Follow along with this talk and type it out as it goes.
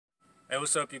Hey,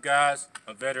 what's up, you guys?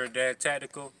 I'm Veteran Dad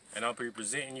Tactical, and I'll be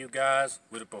presenting you guys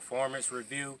with a performance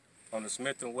review on the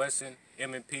Smith & Wesson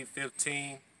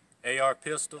MP15 AR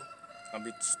pistol. I'll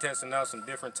be testing out some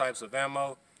different types of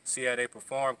ammo, see how they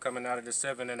perform coming out of the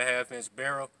 7.5-inch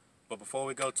barrel. But before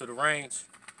we go to the range,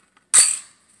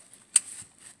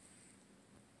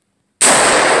 so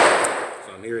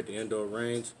I'm here at the indoor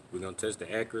range. We're going to test the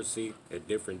accuracy at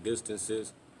different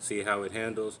distances, see how it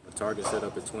handles. A target set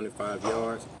up at 25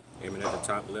 yards, aiming at the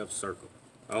top left circle.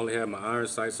 I only have my iron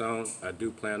sights on. I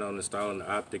do plan on installing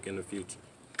the optic in the future.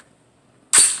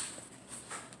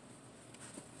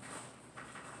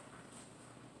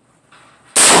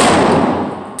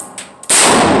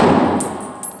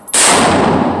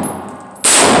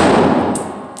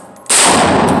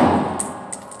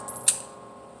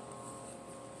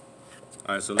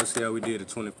 Alright, so let's see how we did at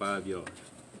 25 yards.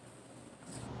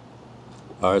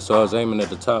 Alright, so I was aiming at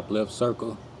the top left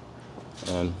circle,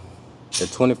 and at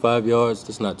 25 yards,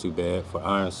 that's not too bad for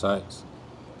iron sights,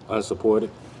 unsupported.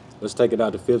 Let's take it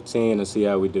out to 15 and see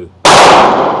how we do.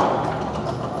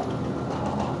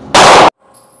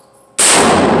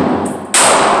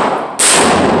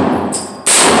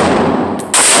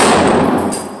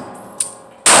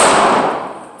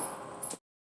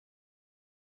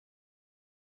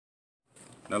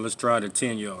 Now let's try the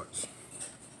 10 yards.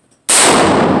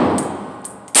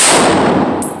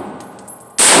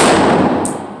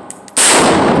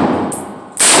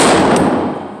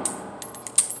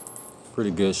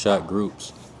 Pretty good shot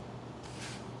groups.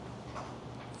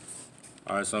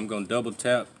 Alright, so I'm going to double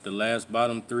tap the last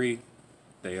bottom three.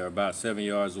 They are about 7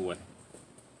 yards away.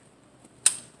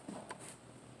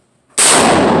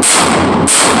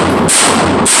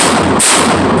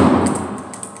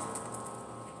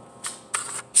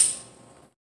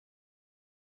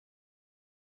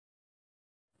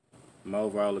 In my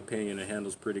overall opinion, it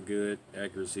handles pretty good.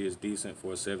 Accuracy is decent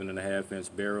for a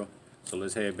 7.5-inch barrel. So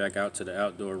let's head back out to the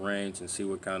outdoor range and see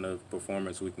what kind of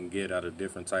performance we can get out of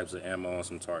different types of ammo on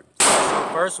some targets. So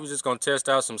first, we're just going to test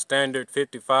out some standard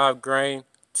 55 grain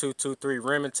 223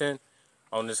 Remington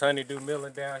on this honeydew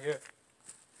milling down here.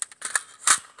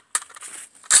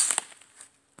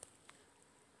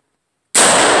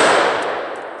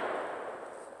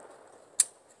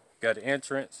 Got the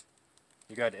entrance,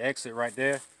 you got the exit right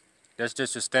there. That's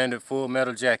just your standard full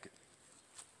metal jacket.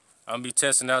 I'm gonna be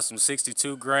testing out some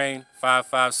 62 grain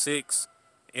 5.56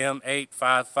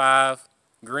 M855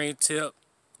 green tip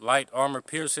light armor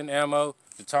piercing ammo.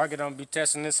 The target I'm gonna be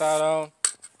testing this out on,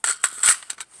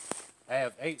 I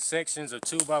have 8 sections of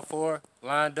 2x4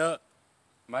 lined up.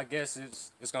 My guess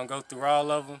is it's gonna go through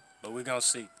all of them, but we're gonna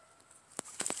see.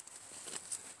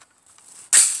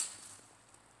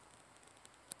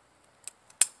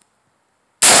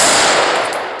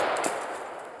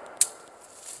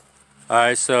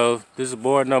 Alright, so this is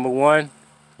board number 1.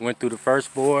 Went through the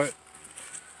first board,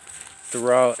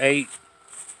 through all 8,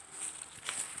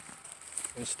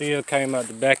 and still came out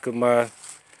the back of my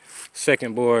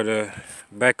second board,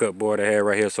 backup board I had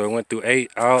right here. So it went through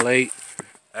 8, all 8.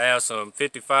 I have some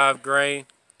 55 grain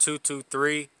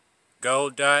 223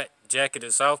 gold dot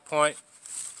jacketed soft point.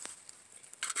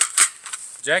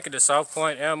 Jacketed soft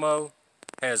point ammo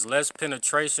has less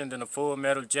penetration than a full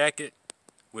metal jacket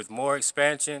with more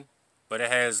expansion, but it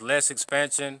has less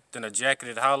expansion than a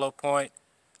jacketed hollow point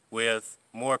with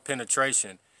more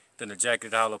penetration than a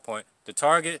jacketed hollow point. The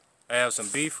target, I have some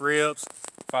beef ribs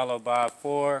followed by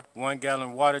 4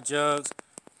 1-gallon water jugs.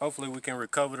 Hopefully we can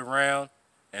recover the round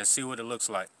and see what it looks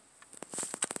like.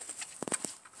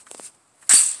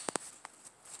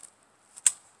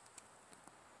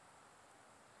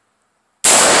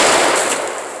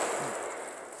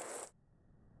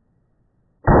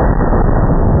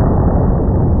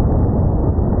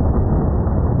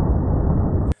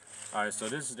 Alright, so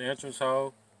this is the entrance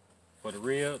hole for the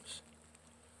ribs.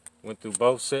 Went through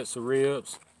both sets of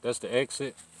ribs. That's the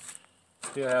exit.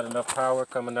 Still had enough power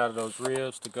coming out of those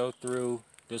ribs to go through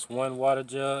this one water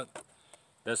jug.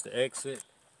 That's the exit.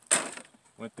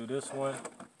 Went through this one.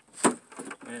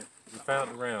 And we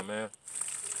found the round, man.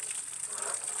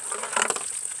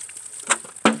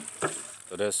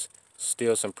 So that's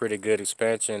still some pretty good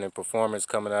expansion and performance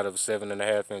coming out of a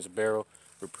 7.5-inch barrel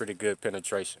with pretty good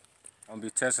penetration. I'm gonna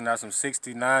be testing out some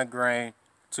 69 grain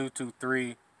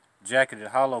 223 jacketed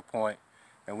hollow point,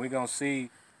 and we're gonna see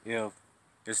if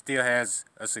it still has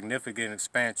a significant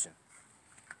expansion.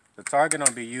 The target I'm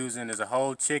gonna be using is a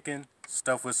whole chicken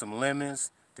stuffed with some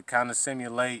lemons to kind of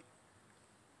simulate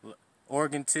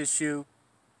organ tissue,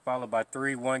 followed by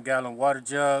 3 1-gallon water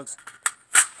jugs.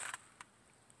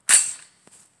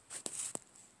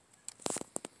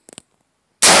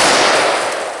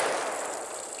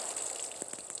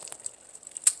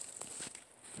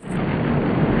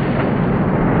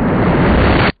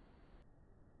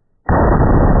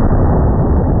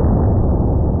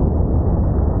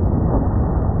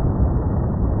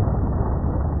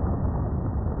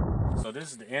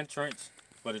 this is the entrance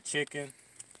for the chicken.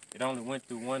 It only went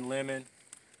through one lemon.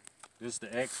 This is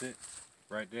the exit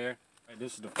right there. And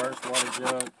this is the first water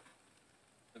jug.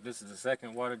 This is the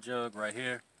second water jug right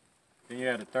here. Then you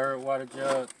have the third water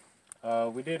jug.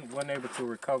 We wasn't able to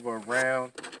recover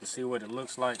around to see what it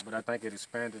looks like, but I think it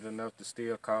expanded enough to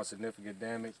still cause significant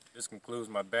damage. This concludes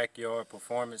my backyard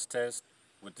performance test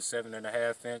with the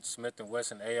 7.5-inch Smith &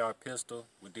 Wesson AR pistol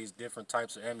with these different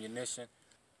types of ammunition.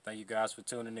 Thank you guys for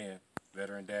tuning in.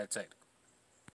 Veteran Dad Tactical.